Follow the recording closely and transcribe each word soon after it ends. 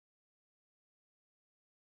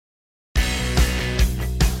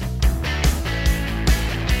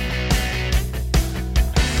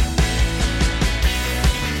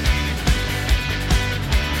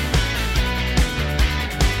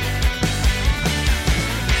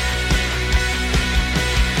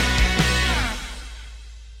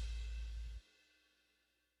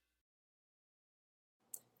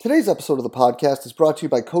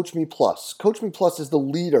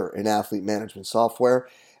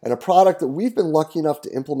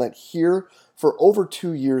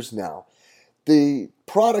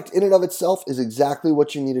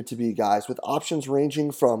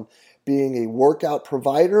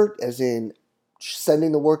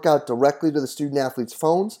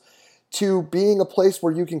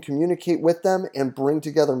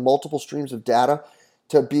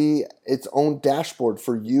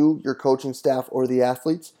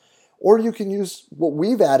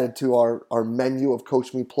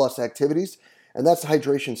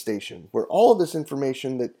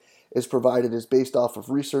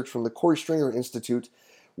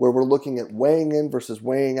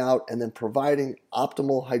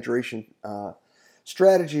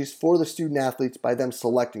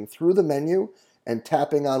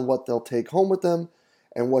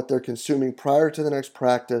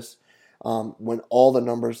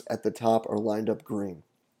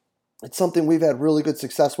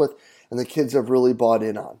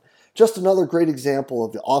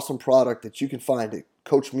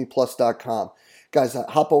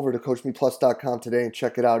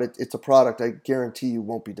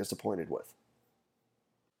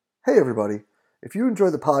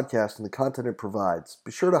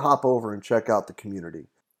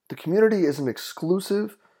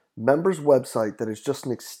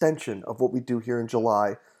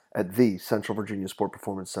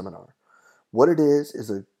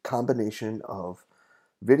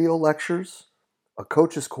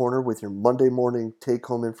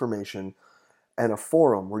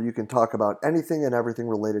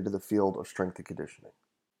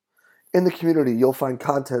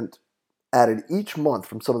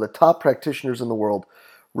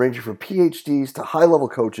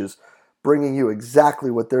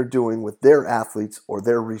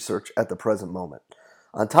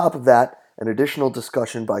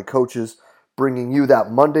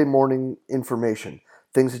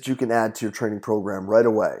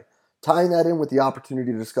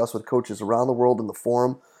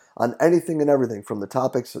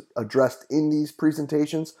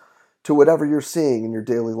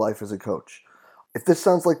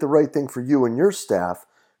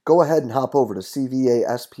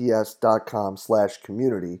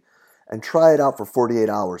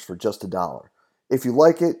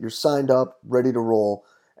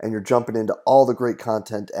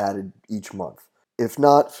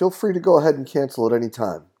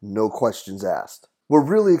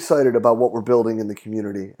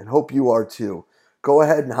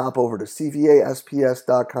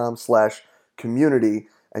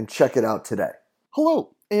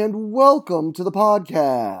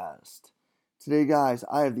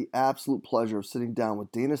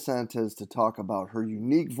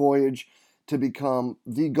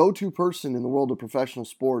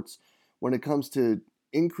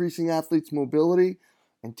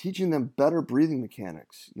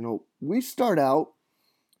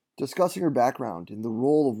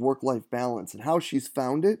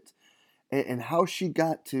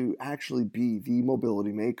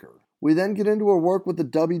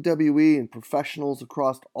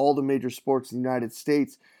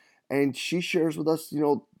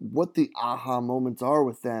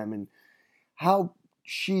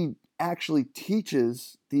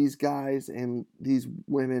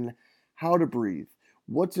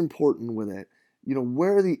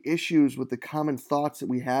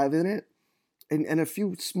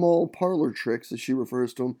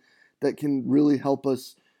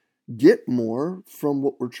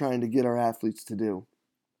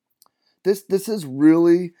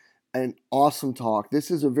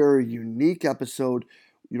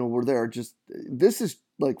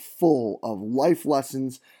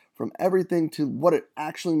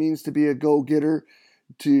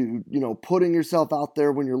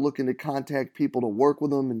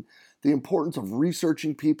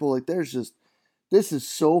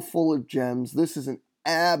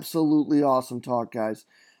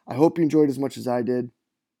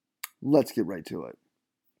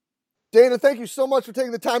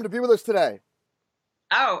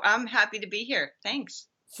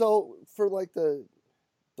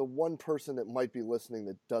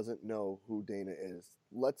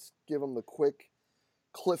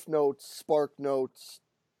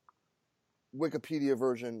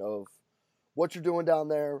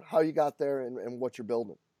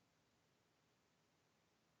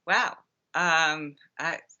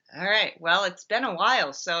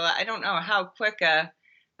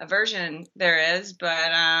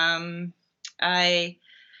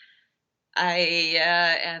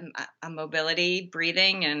am a mobility,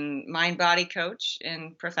 breathing, and mind body coach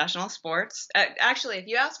in professional sports. Actually, if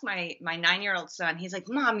you ask my 9-year-old son, he's like,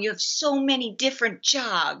 "Mom, you have so many different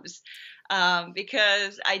jobs."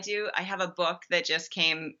 Because I have a book that just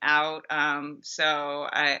came out. So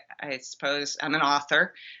I suppose I'm an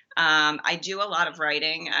author. I do a lot of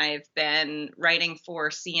writing. I've been writing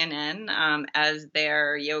for CNN as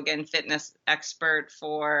their yoga and fitness expert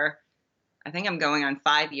for, I think I'm going on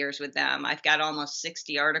 5 years with them. I've got almost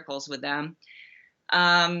 60 articles with them.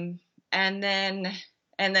 Um, and then,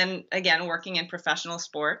 and then again, working in professional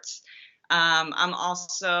sports. I'm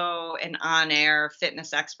also an on-air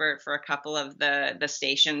fitness expert for a couple of the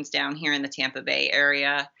stations down here in the Tampa Bay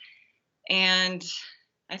area. And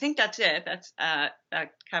I think that's it.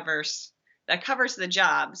 That covers the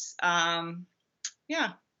jobs.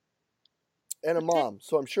 Yeah. And a mom.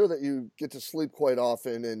 So I'm sure that you get to sleep quite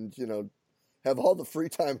often and, have all the free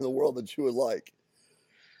time in the world that you would like.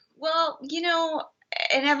 Well,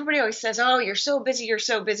 and everybody always says, "Oh, you're so busy, you're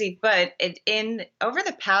so busy." But in over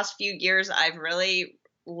the past few years, I've really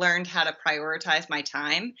learned how to prioritize my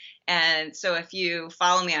time. And so if you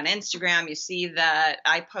follow me on Instagram, you see that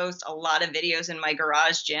I post a lot of videos in my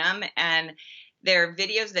garage gym, and they're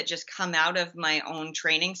videos that just come out of my own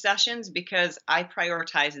training sessions because I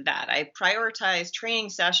prioritize that. I prioritize training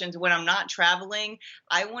sessions when I'm not traveling.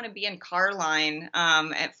 I want to be in car line.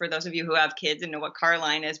 And for those of you who have kids and know what car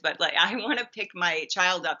line is, but like I want to pick my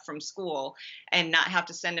child up from school and not have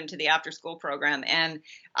to send him to the after school program. And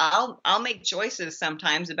I'll make choices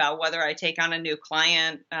sometimes about whether I take on a new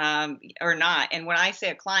client or not. And when I say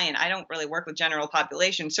a client, I don't really work with general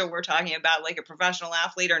population. So we're talking about like a professional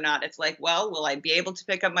athlete or not. It's like, well, will I be able to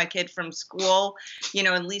pick up my kid from school,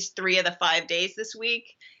 at least 3 of the 5 days this week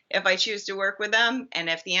if I choose to work with them? And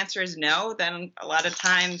if the answer is no, then a lot of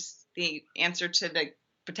times the answer to the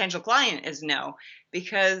potential client is no,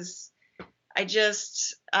 because I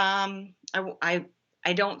just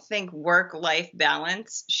I don't think work-life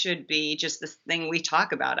balance should be just this thing we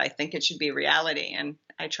talk about. I think it should be reality, and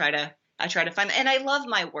I try to find, and I love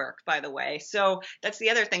my work, by the way. So that's the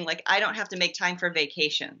other thing. Like, I don't have to make time for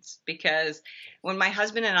vacations because when my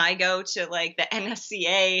husband and I go to like the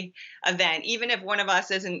NSCA event, even if one of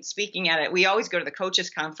us isn't speaking at it, we always go to the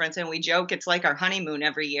coaches conference and we joke it's like our honeymoon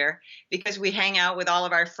every year because we hang out with all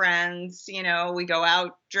of our friends. We go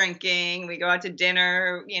out drinking, we go out to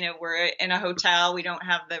dinner, we're in a hotel. We don't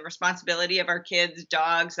have the responsibility of our kids,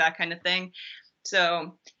 dogs, that kind of thing.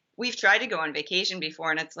 So we've tried to go on vacation before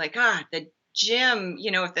and it's like, the gym,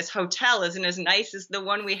 if this hotel isn't as nice as the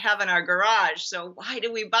one we have in our garage, so why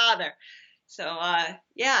do we bother? So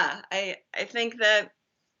yeah, I think that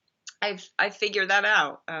I figured that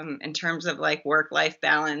out in terms of like work-life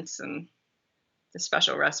balance and the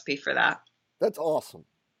special recipe for that. That's awesome.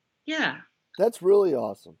 Yeah. That's really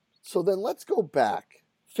awesome. So then let's go back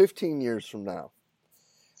 15 years from now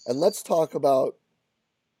and let's talk about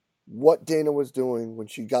what Dana was doing when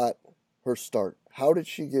she got her start. How did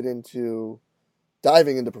she get into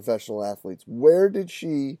diving into professional athletes? Where did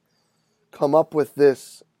she come up with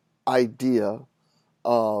this idea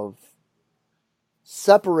of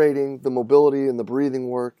separating the mobility and the breathing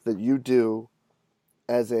work that you do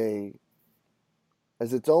as its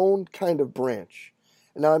own kind of branch?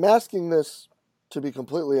 And now I'm asking this, to be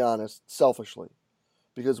completely honest, selfishly,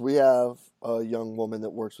 because we have a young woman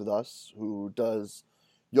that works with us who does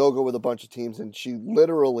yoga with a bunch of teams, and she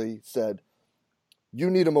literally said, "You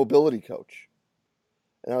need a mobility coach."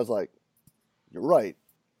 And I was like, "You're right.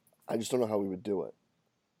 I just don't know how we would do it."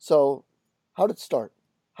 So, how did it start?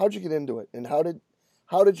 How did you get into it? And how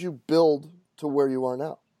did you build to where you are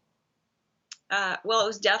now? Well, it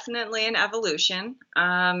was definitely an evolution.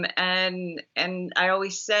 And I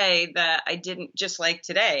always say that I didn't, just like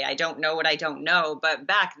today, I don't know what I don't know, but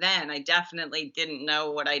back then I definitely didn't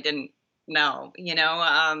know what I didn't know.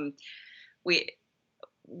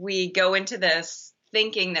 We go into this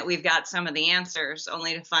thinking that we've got some of the answers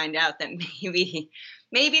only to find out that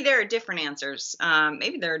maybe there are different answers.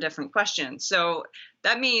 Maybe there are different questions. So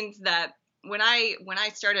that means that when I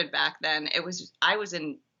started back then, I was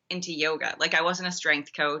into yoga. Like, I wasn't a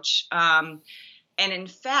strength coach. And in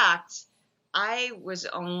fact, I've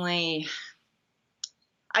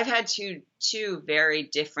had two very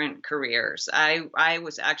different careers. I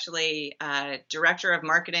was actually director of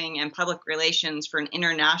marketing and public relations for an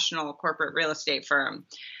international corporate real estate firm.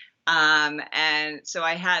 And so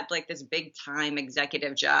I had like this big time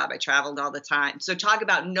executive job. I traveled all the time. So talk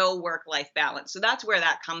about no work-life balance. So that's where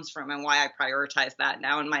that comes from and why I prioritize that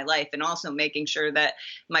now in my life, and also making sure that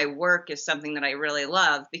my work is something that I really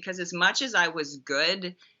love, because as much as I was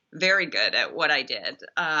very good at what I did,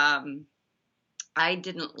 I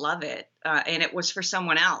didn't love it. And it was for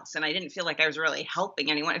someone else. And I didn't feel like I was really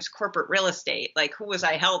helping anyone. It was corporate real estate. Like, who was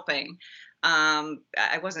I helping?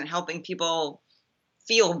 I wasn't helping people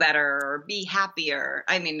feel better or be happier.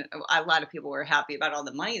 I mean, a lot of people were happy about all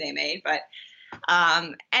the money they made. But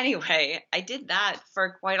anyway, I did that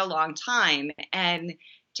for quite a long time. And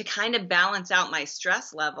to kind of balance out my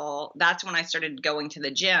stress level, that's when I started going to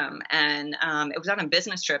the gym. And it was on a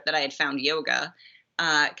business trip that I had found yoga,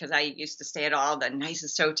 because I used to stay at all the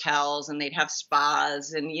nicest hotels, and they'd have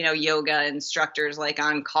spas and, yoga instructors like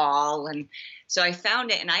on call. And so I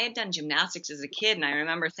found it, and I had done gymnastics as a kid. And I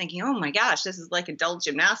remember thinking, oh my gosh, this is like adult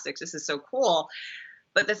gymnastics. This is so cool.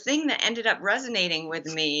 But the thing that ended up resonating with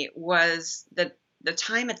me was the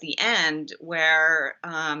time at the end where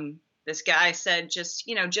this guy said,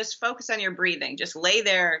 just focus on your breathing. Just lay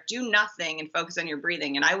there, do nothing, and focus on your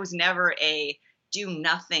breathing. And I was never a do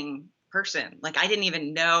nothing person. Like, I didn't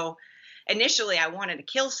even know. Initially, I wanted to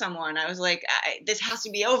kill someone. I was like, this has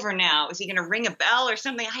to be over now. Is he going to ring a bell or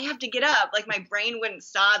something? I have to get up. Like, my brain wouldn't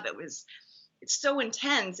stop. It's so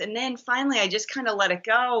intense. And then finally, I just kind of let it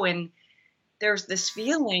go. And there's this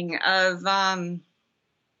feeling of, I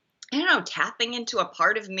don't know, tapping into a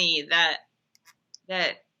part of me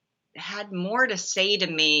that had more to say to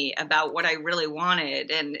me about what I really wanted,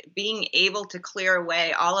 and being able to clear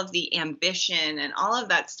away all of the ambition and all of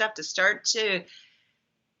that stuff to start to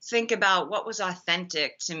think about what was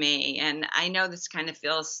authentic to me. And I know this kind of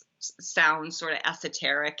sounds sort of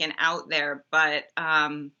esoteric and out there, but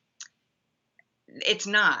it's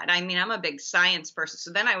not. I mean, I'm a big science person.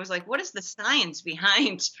 So then I was like, what is the science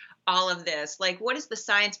behind all of this? Like, what is the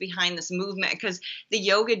science behind this movement? Because the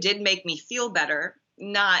yoga did make me feel better.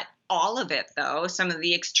 Not all of it, though. Some of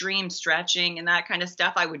the extreme stretching and that kind of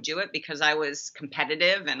stuff, I would do it because I was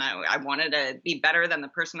competitive and I wanted to be better than the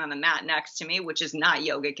person on the mat next to me, which is not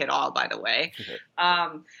yogic at all, by the way.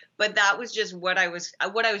 But that was just what I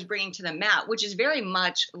was bringing to the mat, which is very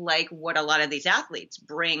much like what a lot of these athletes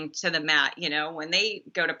bring to the mat, when they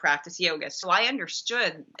go to practice yoga. So I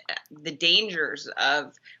understood the dangers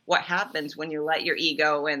of what happens when you let your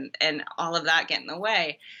ego and all of that get in the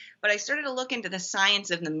way. But I started to look into the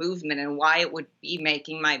science of the movement and why it would be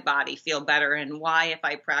making my body feel better, and why if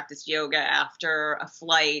I practiced yoga after a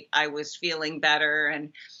flight, I was feeling better.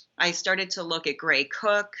 And I started to look at Gray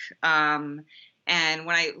Cook. And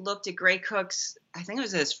when I looked at Gray Cook's, I think it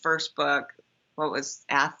was his first book, what was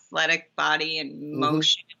Athletic Body and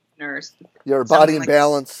Motion, or your body in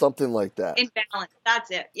balance, something like that. In balance,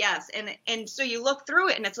 that's it. Yes. And so you look through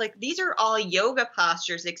it and it's like, these are all yoga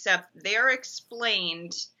postures, except they're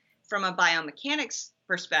explained from a biomechanics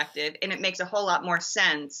perspective, and it makes a whole lot more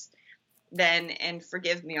sense than, and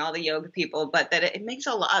forgive me, all the yoga people, but that it makes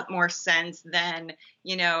a lot more sense than,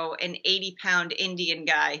 an 80-pound Indian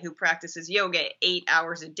guy who practices yoga 8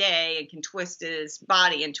 hours a day and can twist his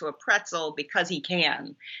body into a pretzel because he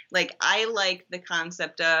can. Like, I like the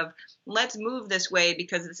concept of, let's move this way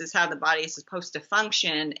because this is how the body is supposed to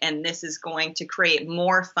function, and this is going to create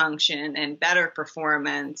more function and better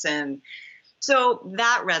performance. And so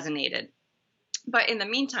that resonated. But in the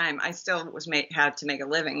meantime, I still had to make a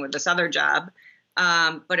living with this other job.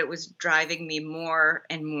 But it was driving me more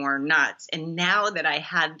and more nuts. And now that I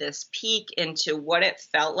had this peek into what it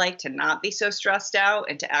felt like to not be so stressed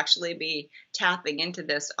out and to actually be tapping into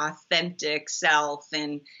this authentic self,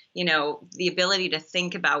 and, the ability to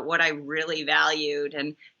think about what I really valued,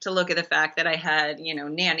 and to look at the fact that I had,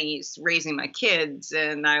 nannies raising my kids,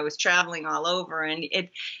 and I was traveling all over, and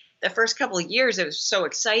the first couple of years, it was so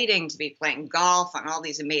exciting to be playing golf on all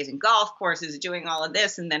these amazing golf courses, doing all of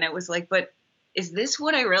this. And then it was like, but is this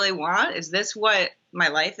what I really want? Is this what my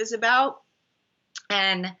life is about?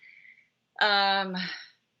 And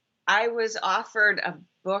I was offered a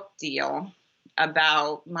book deal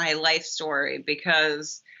about my life story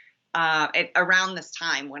because around this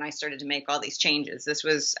time when I started to make all these changes,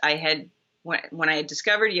 when I had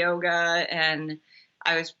discovered yoga, and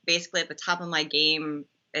I was basically at the top of my game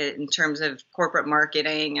in terms of corporate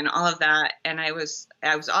marketing and all of that. And I was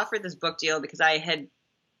offered this book deal because I had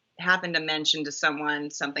happened to mention to someone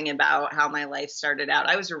something about how my life started out.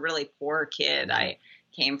 I was a really poor kid. I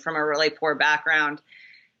came from a really poor background.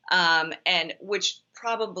 And which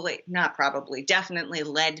definitely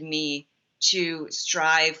led me to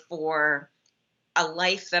strive for a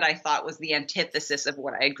life that I thought was the antithesis of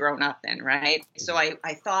what I had grown up in, right? So I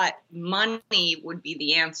thought money would be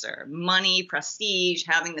the answer. Money, prestige,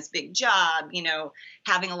 having this big job,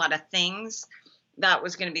 having a lot of things, that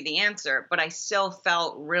was going to be the answer. But I still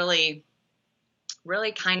felt really,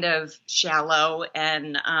 really kind of shallow,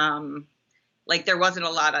 and like there wasn't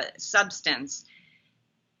a lot of substance.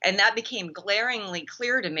 And that became glaringly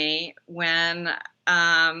clear to me when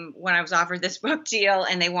I was offered this book deal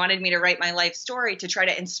and they wanted me to write my life story to try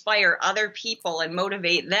to inspire other people and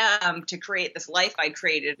motivate them to create this life I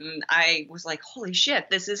created. And I was like, holy shit,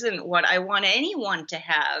 this isn't what I want anyone to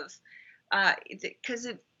have, because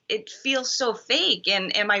it feels so fake.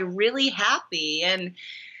 And am I really happy? And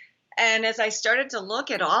as I started to look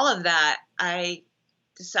at all of that, I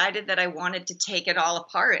decided that I wanted to take it all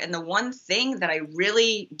apart. And the one thing that I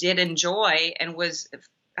really did enjoy and was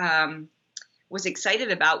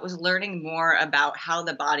excited about was learning more about how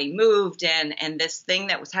the body moved and this thing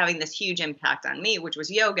that was having this huge impact on me, which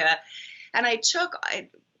was yoga. And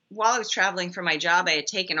while I was traveling for my job, I had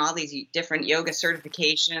taken all these different yoga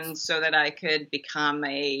certifications so that I could become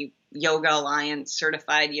a Yoga Alliance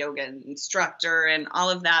certified yoga instructor and all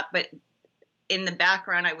of that. But in the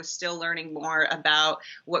background, I was still learning more about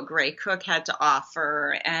what Gray Cook had to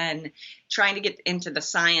offer and trying to get into the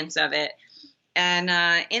science of it. And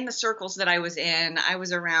in the circles that I was in, I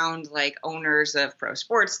was around like owners of pro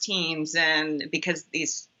sports teams, and because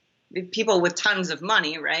these people with tons of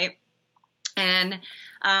money, right? And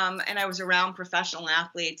I was around professional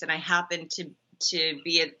athletes, and I happened to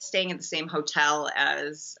be staying at the same hotel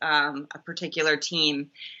as a particular team,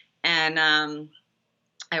 and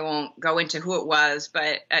I won't go into who it was,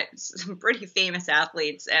 but some pretty famous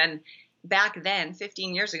athletes. And back then,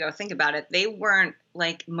 15 years ago, think about it, they weren't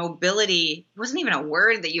like mobility wasn't even a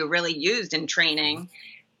word that you really used in training.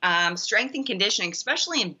 Strength and conditioning,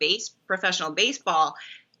 especially in professional baseball,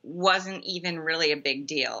 wasn't even really a big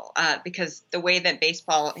deal because the way that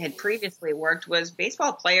baseball had previously worked was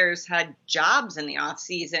baseball players had jobs in the off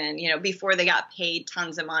season, before they got paid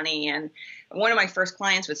tons of money. And one of my first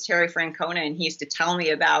clients was Terry Francona, and he used to tell me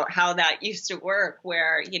about how that used to work,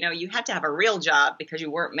 where, you had to have a real job because you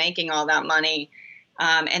weren't making all that money.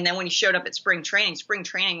 And then when you showed up at spring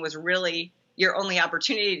training was really your only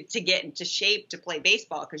opportunity to get into shape to play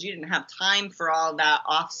baseball because you didn't have time for all that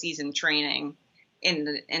off season training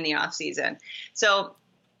in the off season. So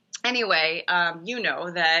anyway,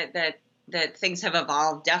 that things have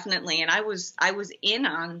evolved definitely. And I was in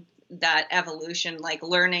on that evolution, like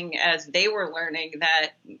learning as they were learning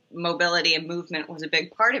that mobility and movement was a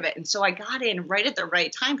big part of it. And so I got in right at the right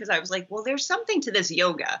time because I was like, well, there's something to this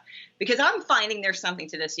yoga, because I'm finding there's something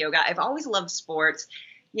to this yoga. I've always loved sports.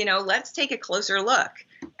 Let's take a closer look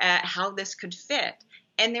at how this could fit.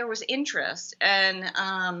 And there was interest. And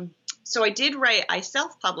so I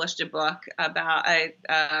self-published a book about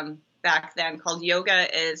back then called Yoga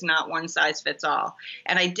is Not One Size Fits All.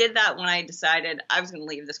 And I did that when I decided I was going to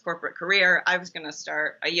leave this corporate career. I was going to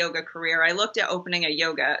start a yoga career. I looked at opening a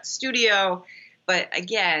yoga studio, but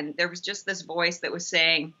again, there was just this voice that was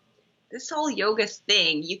saying, this whole yoga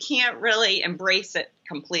thing, you can't really embrace it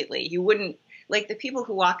completely. You wouldn't, like the people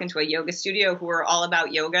who walk into a yoga studio who are all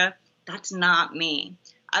about yoga, that's not me.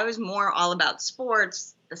 I was more all about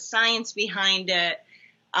sports, the science behind it,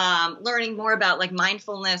 learning more about like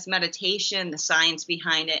mindfulness, meditation, the science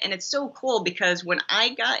behind it. And it's so cool because when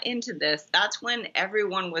I got into this, that's when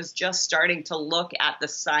everyone was just starting to look at the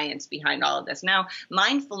science behind all of this. Now,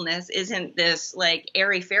 mindfulness isn't this like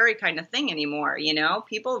airy-fairy kind of thing anymore.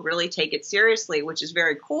 People really take it seriously, which is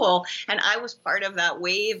very cool. And I was part of that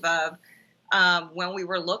wave of when we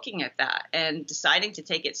were looking at that and deciding to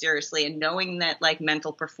take it seriously and knowing that like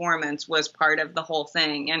mental performance was part of the whole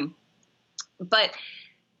thing. But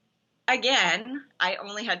again, I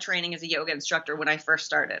only had training as a yoga instructor when I first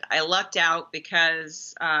started. I lucked out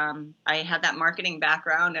because I had that marketing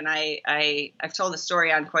background, and I've told the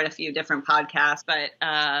story on quite a few different podcasts, but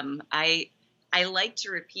I like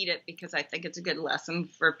to repeat it because I think it's a good lesson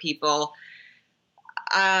for people.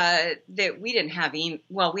 That we didn't have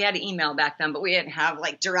we had email back then, but we didn't have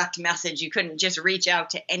like direct message. You couldn't just reach out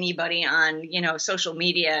to anybody on, social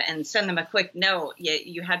media and send them a quick note.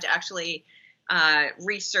 You had to actually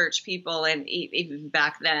research people, and even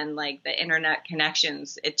back then, like the internet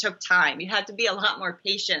connections, it took time. You had to be a lot more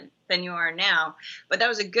patient than you are now, but that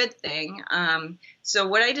was a good thing. So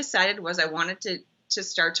what I decided was I wanted to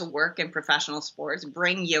start to work in professional sports,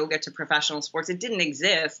 bring yoga to professional sports. It didn't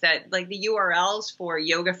exist. That like the URLs for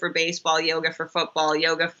yoga for baseball, yoga for football,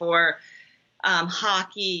 yoga for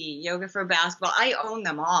hockey, yoga for basketball, I own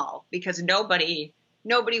them all because nobody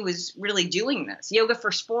was really doing this. Yoga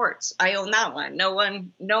for sports, I own that one. No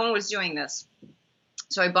one was doing this.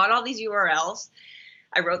 So I bought all these URLs.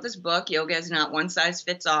 I wrote this book, Yoga is Not One Size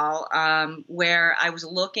Fits All, where I was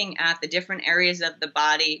looking at the different areas of the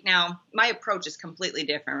body. Now, my approach is completely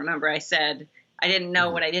different. Remember, I said I didn't know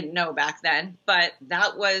what I didn't know back then, but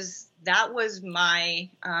that was my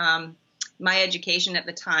my education at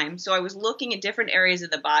the time. So I was looking at different areas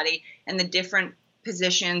of the body and the different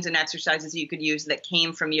positions and exercises you could use that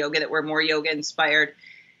came from yoga that were more yoga inspired.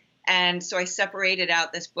 And so I separated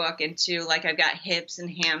out this book into, like, I've got hips and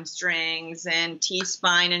hamstrings and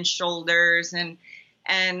T-spine and shoulders, and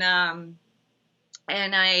I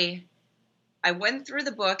went through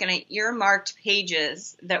the book and I earmarked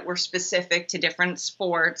pages that were specific to different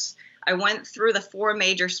sports. I went through the 4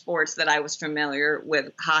 major sports that I was familiar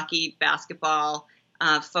with: hockey, basketball,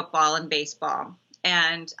 football, and baseball.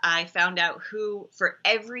 And I found out who, for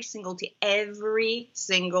every single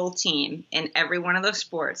team in every one of those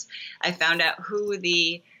sports, I found out who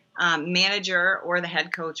the manager or the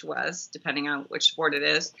head coach was, depending on which sport it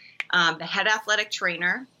is, the head athletic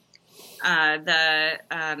trainer, the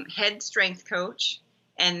head strength coach,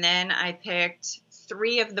 and then I picked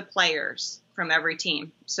 3 of the players from every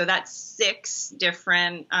team. So that's 6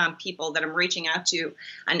 different people that I'm reaching out to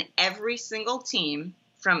on every single team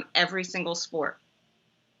from every single sport,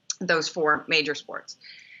 those 4 major sports.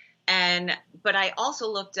 But I also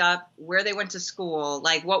looked up where they went to school,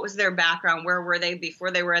 like what was their background, where were they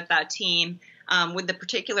before they were at that team. With the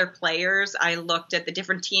particular players, I looked at the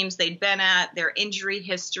different teams they'd been at, their injury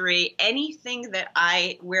history, anything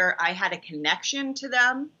where I had a connection to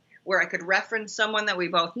them, where I could reference someone that we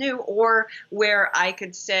both knew, or where I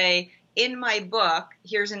could say, in my book,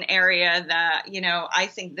 here's an area that, I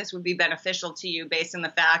think this would be beneficial to you based on the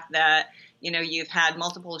fact that, you've had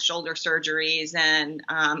multiple shoulder surgeries, and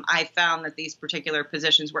I found that these particular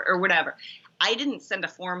positions were, or whatever. I didn't send a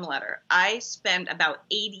form letter. I spent about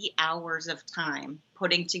 80 hours of time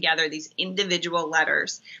putting together these individual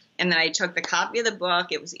letters. And then I took the copy of the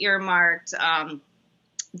book. It was earmarked,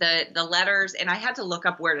 the letters, and I had to look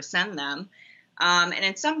up where to send them. And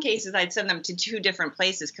in some cases, I'd send them to 2 different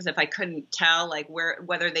places, because if I couldn't tell, like,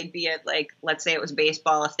 whether they'd be at, like, let's say it was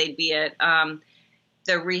baseball, if they'd be at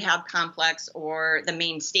the rehab complex or the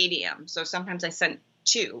main stadium. So sometimes I sent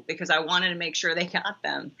 2 because I wanted to make sure they got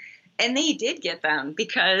them. And they did get them,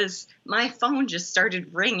 because my phone just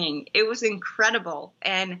started ringing. It was incredible.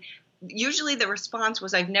 And usually the response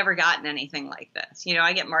was, I've never gotten anything like this.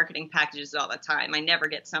 I get marketing packages all the time. I never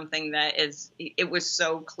get something that it was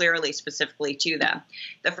so clearly specifically to them.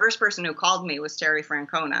 The first person who called me was Terry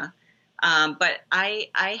Francona. But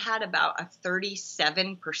I had about a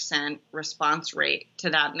 37% response rate to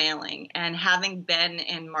that mailing. And having been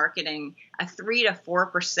in marketing, a 3 to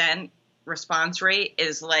 4% response rate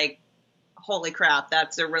is like, holy crap,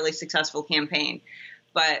 that's a really successful campaign.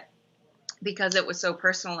 But because it was so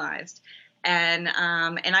personalized. And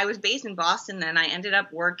I was based in Boston then, I ended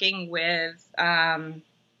up working with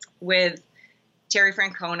Terry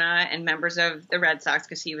Francona and members of the Red Sox,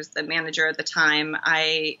 because he was the manager at the time.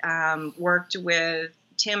 I worked with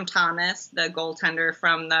Tim Thomas, the goaltender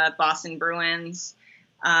from the Boston Bruins.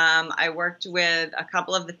 I worked with a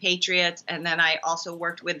couple of the Patriots, and then I also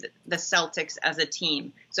worked with the Celtics as a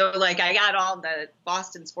team. So, like, I got all the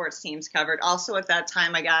Boston sports teams covered. Also at that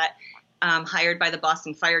time, I got hired by the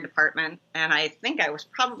Boston Fire Department, and I think I was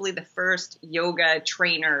probably the first yoga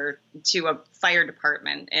trainer to a fire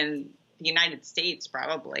department in the United States,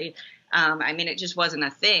 probably. I mean, it just wasn't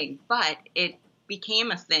a thing, but it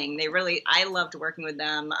became a thing. I loved working with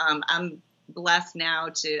them. I'm blessed now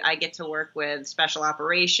I get to work with special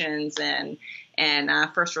operations and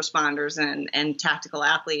first responders and tactical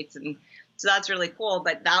athletes. And so that's really cool.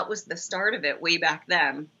 But that was the start of it way back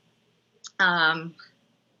then.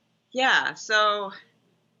 So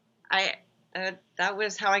that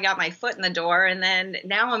was how I got my foot in the door. And then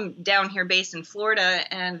now I'm down here based in Florida,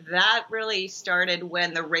 and that really started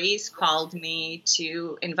when the Rays called me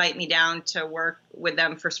to invite me down to work with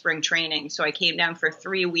them for spring training. So I came down for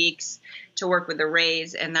 3 weeks to work with the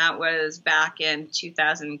Rays, and that was back in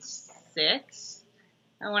 2006,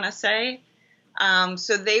 I want to say.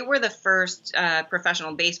 So they were the first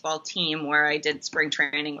professional baseball team where I did spring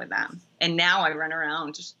training with them. And now I run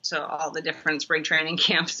around just to all the different spring training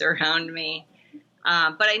camps around me.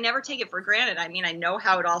 But I never take it for granted. I mean, I know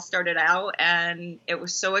how it all started out, and it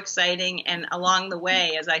was so exciting. And along the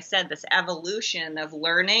way, as I said, this evolution of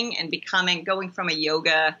learning and going from a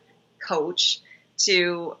yoga coach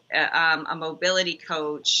to a mobility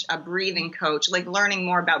coach, a breathing coach, like learning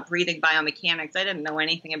more about breathing biomechanics. I didn't know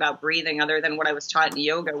anything about breathing other than what I was taught in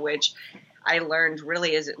yoga, which I learned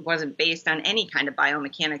really it wasn't based on any kind of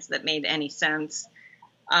biomechanics that made any sense.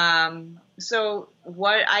 So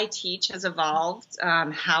what I teach has evolved.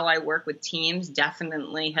 How I work with teams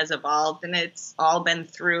definitely has evolved, and it's all been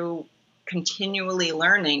through continually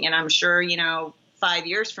learning. And I'm sure, 5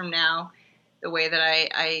 years from now, the way that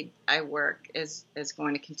I work is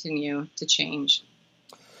going to continue to change.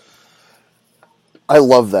 I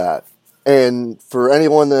love that. And for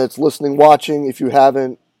anyone that's listening, watching, if you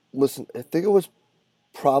haven't listened, I think it was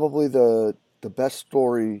probably the best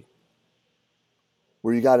story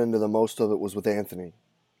where you got into the most of it was with Anthony,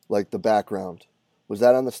 like the background. Was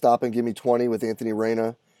that on the Stop and Give Me 20 with Anthony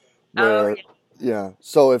Reyna? Oh, Where, yeah. yeah.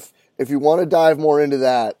 So if you want to dive more into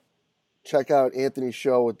that, check out Anthony's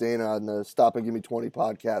show with Dana on the Stop and Give Me 20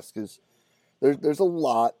 podcast, because there's a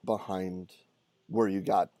lot behind where you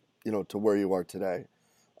got, to where you are today.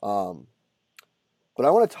 Um, but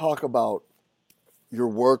I want to talk about your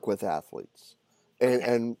work with athletes, and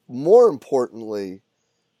Okay. and more importantly,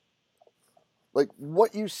 like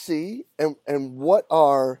what you see, and what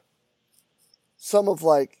are some of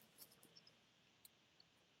like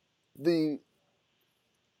the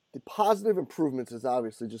the positive improvements is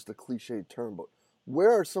obviously just a cliched term, but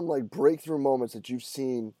where are some like breakthrough moments that you've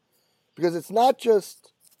seen? Because it's not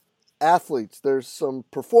just athletes, there's some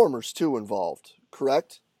performers too involved,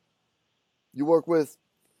 correct? You work with,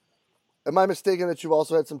 am I mistaken that you've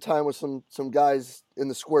also had some time with some guys in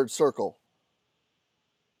the squared circle?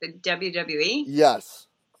 The WWE. Yes.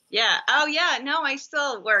 Yeah. Oh, yeah. No, I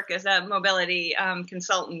still work as a mobility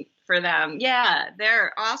consultant for them. Yeah,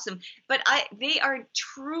 they're awesome. But they are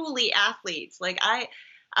truly athletes. Like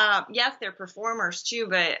yes, they're performers too.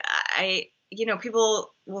 But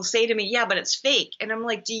people will say to me, "Yeah, but it's fake," and I'm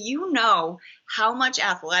like, "Do you know how much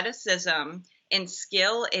athleticism and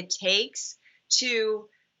skill it takes to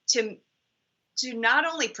to to not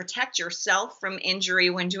only protect yourself from injury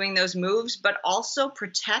when doing those moves, but also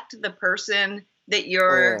protect the person that Oh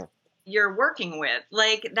you're yeah. you're working with.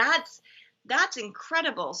 Like that's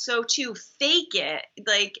incredible. So to fake it,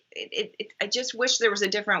 like I just wish there was a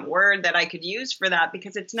different word that I could use for that,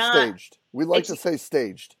 because it's not. Staged. We like It's to say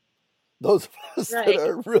staged. Those of us that right.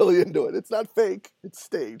 are really into it. It's not fake. It's It's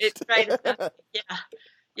staged. right. It's not. Yeah.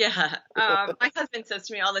 Yeah. My husband says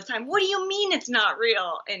to me all the time, "What do you mean it's not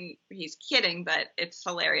real?" And he's kidding, but it's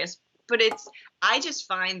hilarious. But I just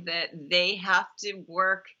find that they have to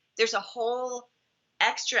work. There's a whole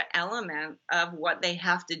extra element of what they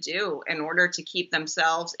have to do in order to keep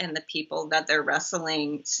themselves and the people that they're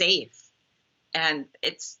wrestling safe. And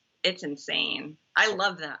it's insane. I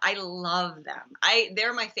love them. I love them.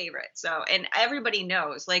 They're my favorite. So, and everybody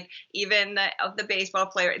knows, like even the baseball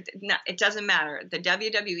player, it doesn't matter. The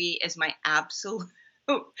WWE is my absolute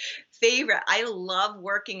favorite. I love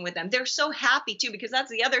working with them. They're so happy too, because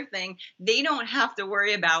that's the other thing. They don't have to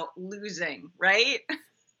worry about losing, right?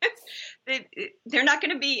 They're not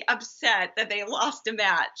going to be upset that they lost a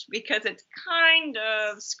match because it's kind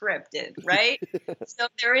of scripted, right? So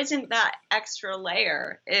there isn't that extra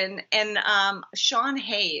layer. And Sean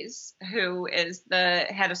Hayes, who is the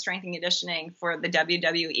head of strength and conditioning for the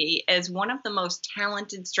WWE, is one of the most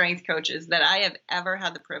talented strength coaches that I have ever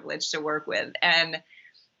had the privilege to work with, and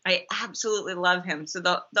I absolutely love him. So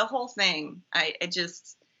the whole thing,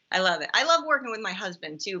 I love it. I love working with my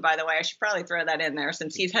husband too, by the way. I should probably throw that in there,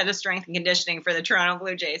 since he's head of strength and conditioning for the Toronto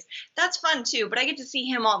Blue Jays. That's fun too, but I get to see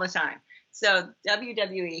him all the time. So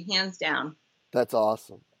WWE, hands down. That's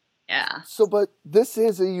awesome. Yeah. So, but this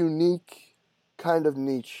is a unique kind of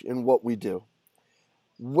niche in what we do.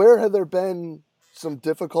 Where have there been some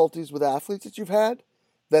difficulties with athletes that you've had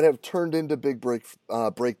that have turned into big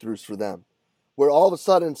breakthroughs for them? Where all of a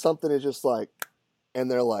sudden something is just like,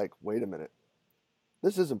 and they're like, wait a minute,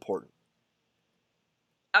 this is important.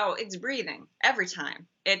 Oh, it's breathing every time.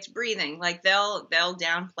 It's breathing. Like they'll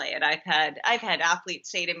downplay it. I've had athletes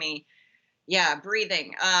say to me, "Yeah,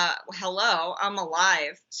 breathing. Hello, I'm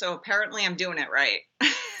alive. So apparently I'm doing it right."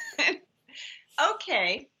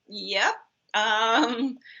 Okay. Yep.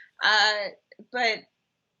 Um, uh, but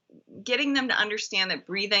getting them to understand that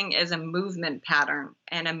breathing is a movement pattern,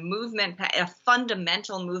 and a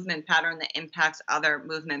fundamental movement pattern that impacts other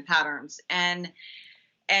movement patterns, and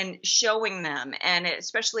showing them, and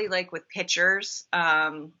especially like with pitchers,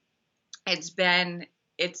 it's been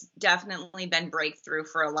it's definitely been breakthrough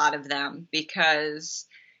for a lot of them, because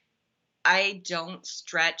I don't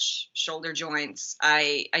stretch shoulder joints.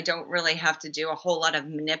 I don't really have to do a whole lot of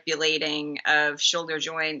manipulating of shoulder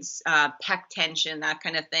joints, pec tension, that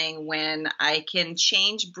kind of thing. When I can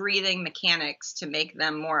change breathing mechanics to make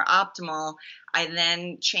them more optimal, I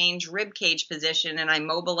then change rib cage position and I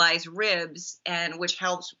mobilize ribs, and which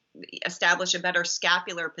helps establish a better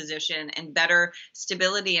scapular position and better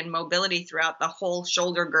stability and mobility throughout the whole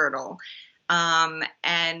shoulder girdle. And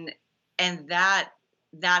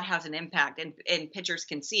that has an impact, and pitchers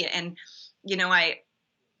can see it. And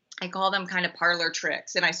I call them kind of parlor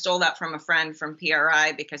tricks, and I stole that from a friend from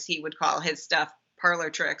PRI, because he would call his stuff parlor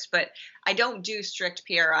tricks, but I don't do strict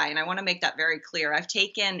PRI. And I want to make that very clear. I've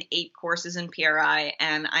taken 8 courses in PRI,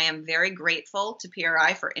 and I am very grateful to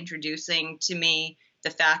PRI for introducing to me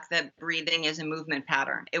the fact that breathing is a movement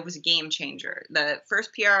pattern. It was a game changer. The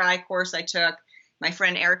first PRI course I took, my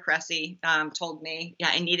friend Eric Cressy told me, yeah,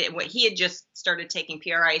 I needed what he had just started taking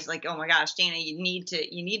PRI. He's like, oh my gosh, Dana, you need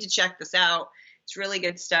to check this out. It's really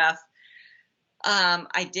good stuff.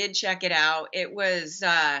 I did check it out. It was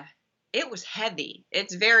heavy.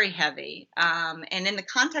 It's very heavy. And in the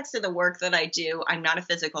context of the work that I do, I'm not a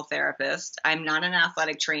physical therapist. I'm not an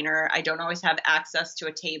athletic trainer. I don't always have access to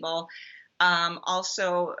a table.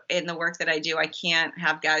 Also, in the work that I do, I can't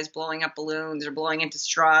have guys blowing up balloons or blowing into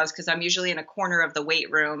straws because I'm usually in a corner of the weight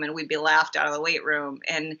room and we'd be laughed out of the weight room.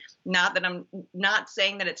 And not that I'm not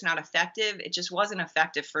saying that it's not effective. It just wasn't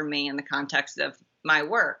effective for me in the context of my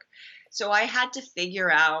work. So I had to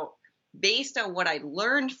figure out, based on what I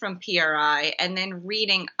learned from PRI and then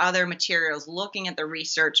reading other materials, looking at the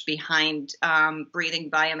research behind breathing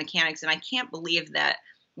biomechanics. And I can't believe that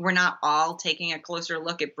we're not all taking a closer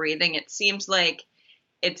look at breathing. It seems like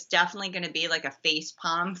it's definitely going to be like a face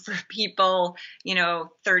palm for people,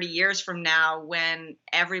 30 years from now when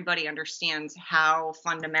everybody understands how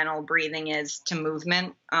fundamental breathing is to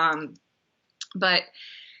movement. But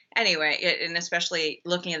anyway, and especially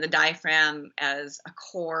looking at the diaphragm as a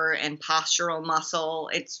core and postural muscle,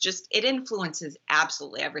 it influences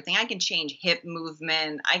absolutely everything. I can change hip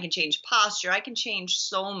movement. I can change posture. I can change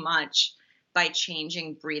so much by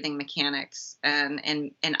changing breathing mechanics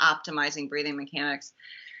and optimizing breathing mechanics.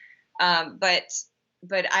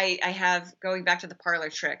 But I have, going back to the parlor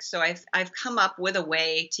tricks, so I've come up with a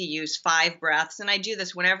way to use 5 breaths, and I do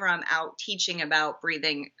this whenever I'm out teaching about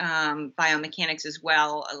breathing biomechanics as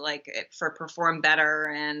well, like for Perform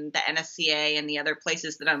Better and the NSCA and the other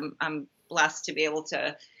places that I'm blessed to be able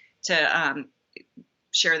to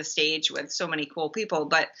share the stage with so many cool people.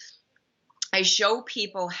 But I show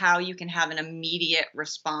people how you can have an immediate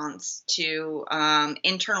response to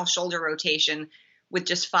internal shoulder rotation with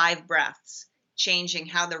just 5 breaths, changing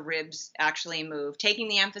how the ribs actually move, taking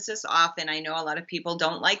the emphasis off. And I know a lot of people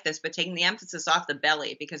don't like this, but taking the emphasis off the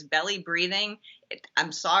belly, because belly breathing,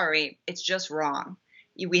 I'm sorry, it's just wrong.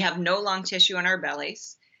 We have no lung tissue in our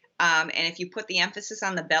bellies. And if you put the emphasis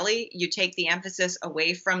on the belly, you take the emphasis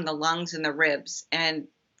away from the lungs and the ribs. And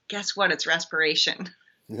guess what? It's respiration.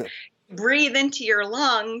 Yeah. Breathe into your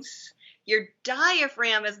lungs. Your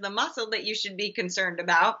diaphragm is the muscle that you should be concerned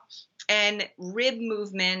about. And rib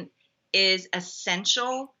movement is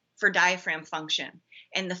essential for diaphragm function.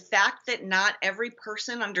 And the fact that not every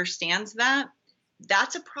person understands that,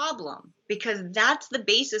 that's a problem, because that's the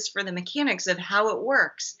basis for the mechanics of how it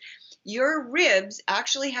works. Your ribs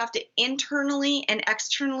actually have to internally and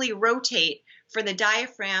externally rotate for the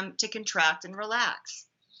diaphragm to contract and relax.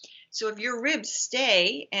 So if your ribs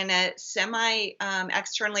stay in a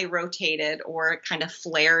externally rotated or kind of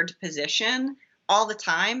flared position all the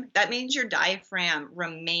time, that means your diaphragm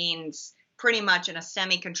remains pretty much in a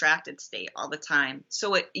semi-contracted state all the time.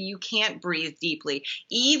 So you can't breathe deeply.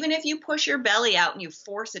 Even if you push your belly out and you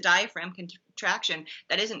force a diaphragm contraction,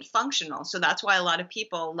 that isn't functional. So that's why a lot of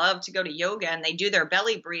people love to go to yoga and they do their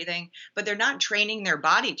belly breathing, but they're not training their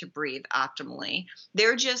body to breathe optimally.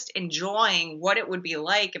 They're just enjoying what it would be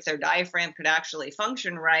like if their diaphragm could actually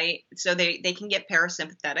function right. So they can get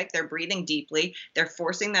parasympathetic. They're breathing deeply. They're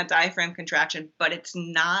forcing that diaphragm contraction, but it's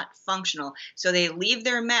not functional. So they leave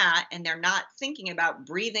their mat and they're not thinking about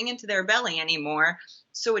breathing into their belly anymore.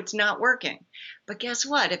 So it's not working. But guess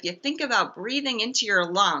what? If you think about breathing into your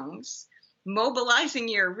lungs, mobilizing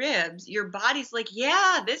your ribs, your body's like,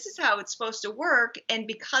 yeah, this is how it's supposed to work. And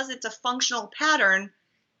because it's a functional pattern,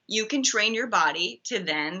 you can train your body to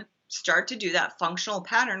then start to do that functional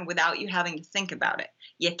pattern without you having to think about it.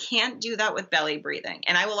 You can't do that with belly breathing.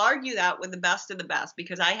 And I will argue that with the best of the best,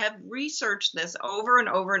 because I have researched this over and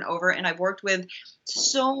over and over, and I've worked with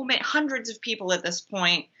so many hundreds of people at this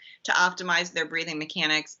point to optimize their breathing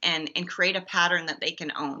mechanics and create a pattern that they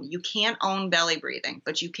can own. You can't own belly breathing,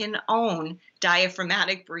 but you can own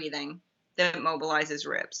diaphragmatic breathing that mobilizes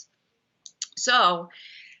ribs. So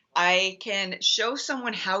I can show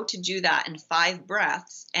someone how to do that in 5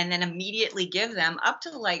 breaths and then immediately give them up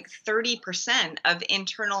to like 30% of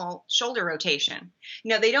internal shoulder rotation.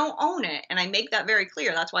 Now, they don't own it, and I make that very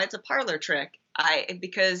clear. That's why it's a parlor trick.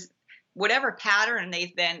 Because whatever pattern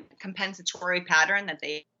they've been, compensatory pattern that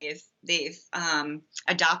they've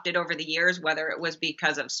adopted over the years, whether it was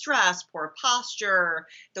because of stress, poor posture,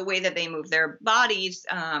 the way that they move their bodies,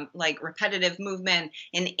 like repetitive movement,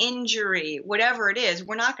 an injury, whatever it is,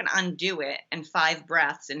 we're not going to undo it in 5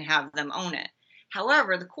 breaths and have them own it.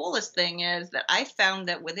 However, the coolest thing is that I found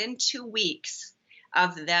that within 2 weeks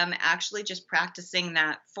of them actually just practicing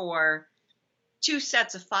that for 2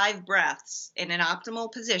 sets of 5 breaths in an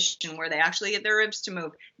optimal position where they actually get their ribs to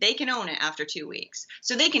move, they can own it after 2 weeks.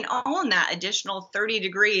 So they can own that additional 30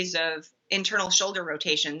 degrees of internal shoulder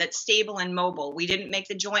rotation that's stable and mobile. We didn't make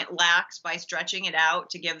the joint lax by stretching it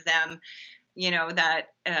out to give them, that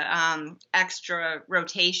extra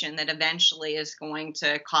rotation that eventually is going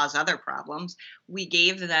to cause other problems. We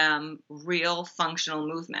gave them real functional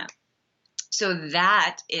movement. So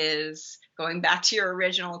that is, going back to your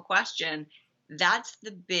original question, that's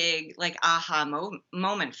the big like aha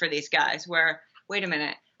moment for these guys where, wait a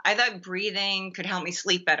minute, I thought breathing could help me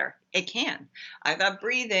sleep better. It can. I thought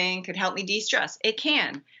breathing could help me de-stress. It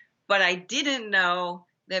can. But I didn't know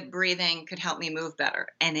that breathing could help me move better.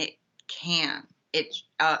 And it can. It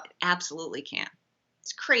absolutely can.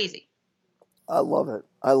 It's crazy. I love it.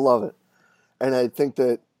 I love it. And I think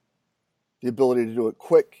that the ability to do it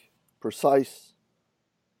quick, precise,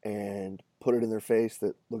 and put it in their face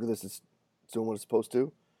that, look at this, it's doing what it's supposed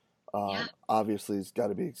to, Yeah. obviously it's got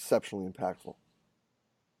to be exceptionally impactful.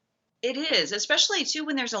 It is, especially too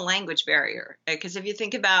when there's a language barrier. Because if you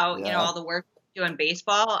think about, Yeah. all the work I do in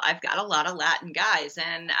baseball, I've got a lot of Latin guys,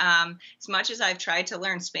 and as much as I've tried to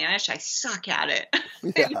learn Spanish, I suck at it.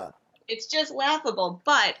 Yeah. It's just laughable,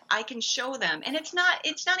 but I can show them, and it's not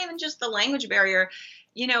even just the language barrier.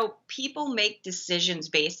 People make decisions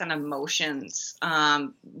based on emotions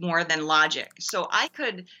more than logic. So I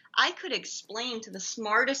could explain to the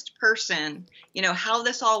smartest person, how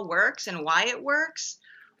this all works and why it works,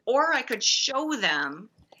 or I could show them.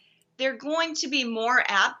 They're going to be more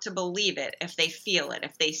apt to believe it if they feel it,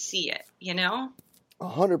 if they see it,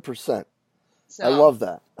 100%. So I love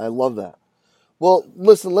that. I love that. Well,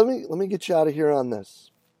 listen, let me get you out of here on this.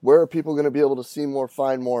 Where are people going to be able to see more,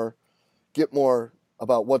 find more, get more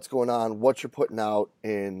about what's going on, what you're putting out,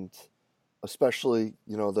 and especially,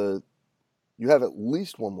 you have at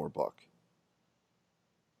least one more book.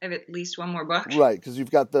 I have at least one more book. Right, because you've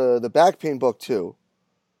got the back pain book too.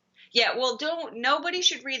 Yeah, well, nobody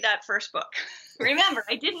should read that first book. Remember,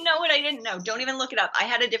 I didn't know what I didn't know. Don't even look it up. I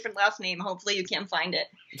had a different last name. Hopefully you can't find it.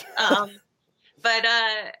 But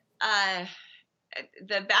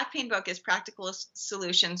the back pain book is Practical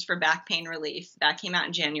Solutions for Back Pain Relief. That came out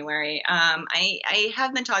in January. I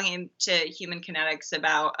have been talking to Human Kinetics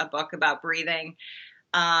about a book about breathing.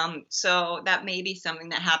 So that may be something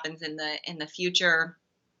that happens in the future.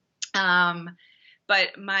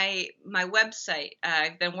 But my website,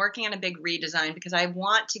 I've been working on a big redesign because I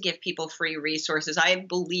want to give people free resources. I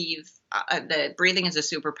believe that breathing is a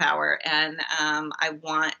superpower, and I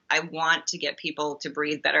want to get people to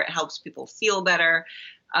breathe better. It helps people feel better.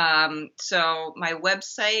 So my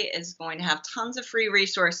website is going to have tons of free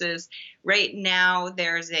resources. Right now,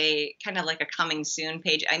 there's a kind of like a coming soon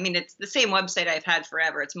page. I mean, it's the same website I've had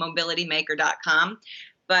forever. It's mobilitymaker.com.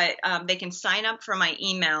 But they can sign up for my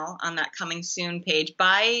email on that coming soon page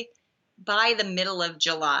by the middle of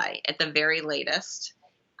July at the very latest.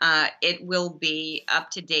 It will be up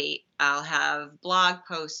to date. I'll have blog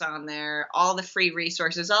posts on there, all the free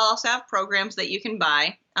resources. I'll also have programs that you can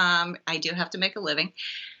buy. I do have to make a living.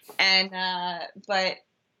 But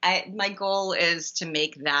my goal is to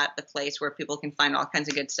make that the place where people can find all kinds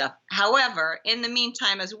of good stuff. However, in the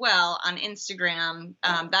meantime as well, on Instagram,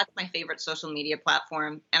 that's my favorite social media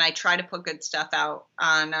platform. And I try to put good stuff out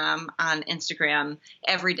on Instagram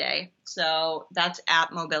every day. So that's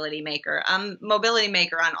at Mobility Maker. I'm Mobility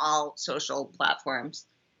Maker on all social platforms.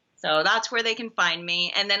 So that's where they can find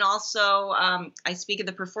me. And then also I speak at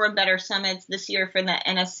the Perform Better Summits this year for the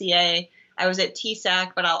NSCA. I was at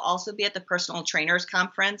TSAC, but I'll also be at the Personal Trainers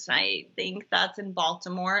Conference. I think that's in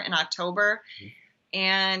Baltimore in October.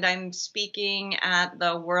 And I'm speaking at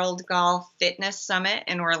the World Golf Fitness Summit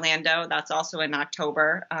in Orlando. That's also in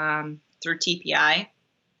October through TPI.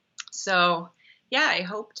 So, yeah, I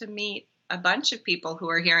hope to meet a bunch of people who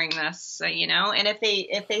are hearing this, and if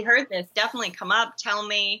they heard this, definitely come up, tell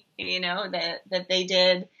me, that they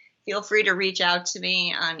did. Feel free to reach out to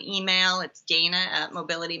me on email. It's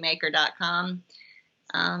Dana@mobilitymaker.com.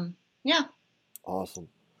 Yeah. Awesome.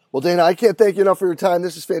 Well, Dana, I can't thank you enough for your time.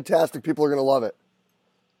 This is fantastic. People are going to love it.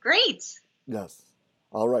 Great. Yes.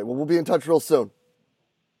 All right. Well, we'll be in touch real soon.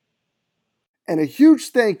 And a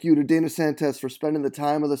huge thank you to Dana Santes for spending the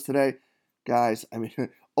time with us today. Guys, I mean,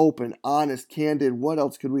 open, honest, candid. What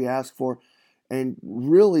else could we ask for? And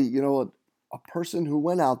really, a person who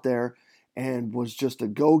went out there and was just a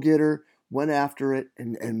go-getter, went after it,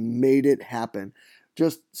 and made it happen.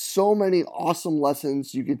 Just so many awesome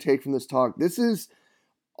lessons you can take from this talk. This is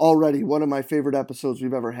already one of my favorite episodes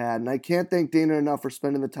we've ever had. And I can't thank Dana enough for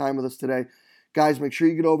spending the time with us today. Guys, make sure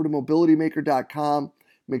you get over to mobilitymaker.com.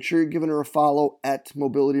 Make sure you're giving her a follow at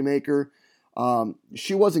mobilitymaker.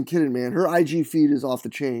 She wasn't kidding, man. Her IG feed is off the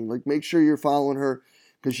chain. Like, make sure you're following her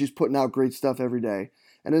because she's putting out great stuff every day.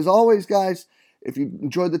 And as always, guys, if you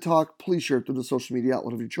enjoyed the talk, please share it through the social media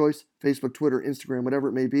outlet of your choice, Facebook, Twitter, Instagram, whatever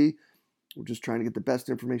it may be. We're just trying to get the best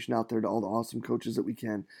information out there to all the awesome coaches that we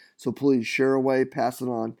can. So please share away, pass it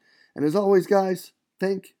on. And as always, guys,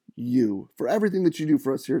 thank you for everything that you do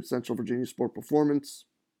for us here at Central Virginia Sport Performance.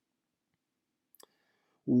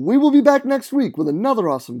 We will be back next week with another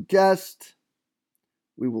awesome guest.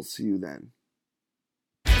 We will see you then.